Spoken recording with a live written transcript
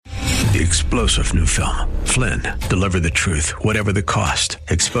The explosive new film, Flynn, Deliver the Truth, Whatever the Cost,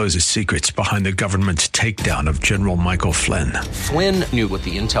 exposes secrets behind the government's takedown of General Michael Flynn. Flynn knew what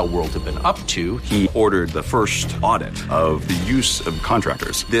the intel world had been up to. He ordered the first audit of the use of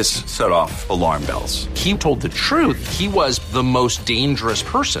contractors. This set off alarm bells. He told the truth. He was the most dangerous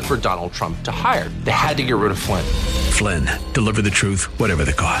person for Donald Trump to hire. They had to get rid of Flynn. Flynn, Deliver the Truth, Whatever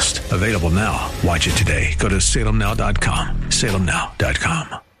the Cost. Available now. Watch it today. Go to salemnow.com.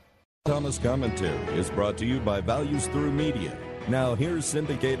 salemnow.com. Thomas Commentary is brought to you by Values Through Media. Now here's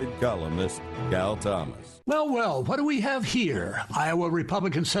syndicated columnist Cal Thomas. Well, what do we have here? Iowa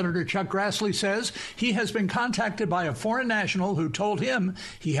Republican Senator Chuck Grassley says he has been contacted by a foreign national who told him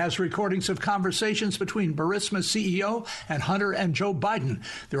he has recordings of conversations between Burisma's CEO and Hunter and Joe Biden.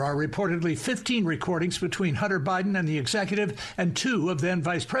 There are reportedly 15 recordings between Hunter Biden and the executive and 2 of then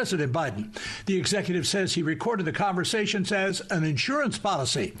Vice President Biden. The executive says he recorded the conversations as an insurance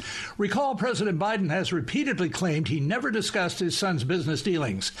policy. Recall President Biden has repeatedly claimed he never discussed his son's business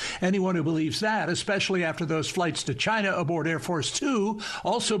dealings. Anyone who believes that, especially after those flights to China aboard Air Force Two,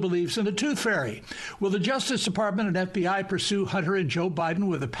 also believes in the tooth fairy. Will the Justice Department and FBI pursue Hunter and Joe Biden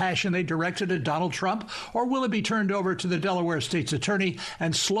with the passion they directed at Donald Trump, or will it be turned over to the Delaware state's attorney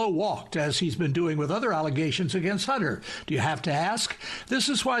and slow walked as he's been doing with other allegations against Hunter? Do you have to ask? This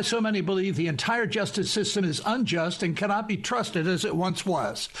is why so many believe the entire justice system is unjust and cannot be trusted as it once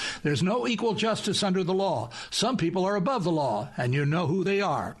was. There's no equal justice under the law. Some people are above the law, and you know who they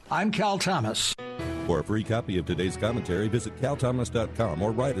are. I'm Cal Thomas. For a free copy of today's commentary, visit calthomas.com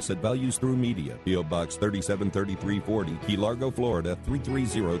or write us at Values Through Media, P.O. Box 373340, Key Largo, Florida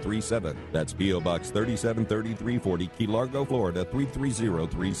 33037. That's P.O. Box 373340, Key Largo, Florida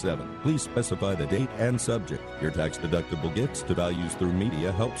 33037. Please specify the date and subject. Your tax-deductible gifts to Values Through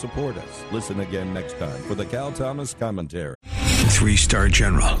Media help support us. Listen again next time for the Cal Thomas Commentary. 3-star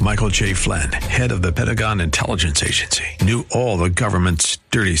General Michael J. Flynn, head of the Pentagon Intelligence Agency, knew all the government's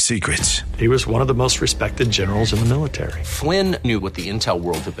dirty secrets. He was one of the most respected generals in the military. Flynn knew what the intel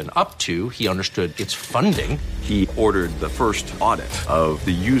world had been up to. He understood its funding. He ordered the first audit of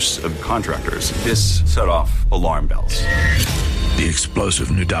the use of contractors. This set off alarm bells. The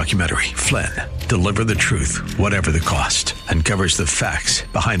explosive new documentary, Flynn, Deliver the Truth, Whatever the Cost, uncovers the facts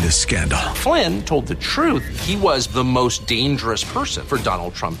behind this scandal. Flynn told the truth. He was the most dangerous person for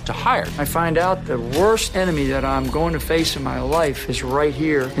Donald Trump to hire. I find out the worst enemy that I'm going to face in my life is right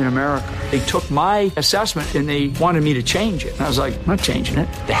here in America. They took my assessment and they wanted me to change it. And I was like, I'm not changing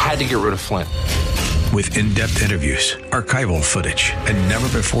it. They had to get rid of Flynn. With in-depth interviews, archival footage, and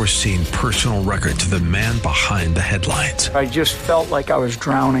never-before-seen personal records of the man behind the headlines. I just felt like I was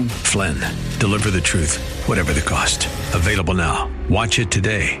drowning. Flynn, Deliver the Truth, Whatever the Cost. Available now. Watch it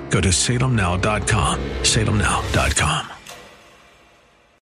today. Go to salemnow.com. salemnow.com.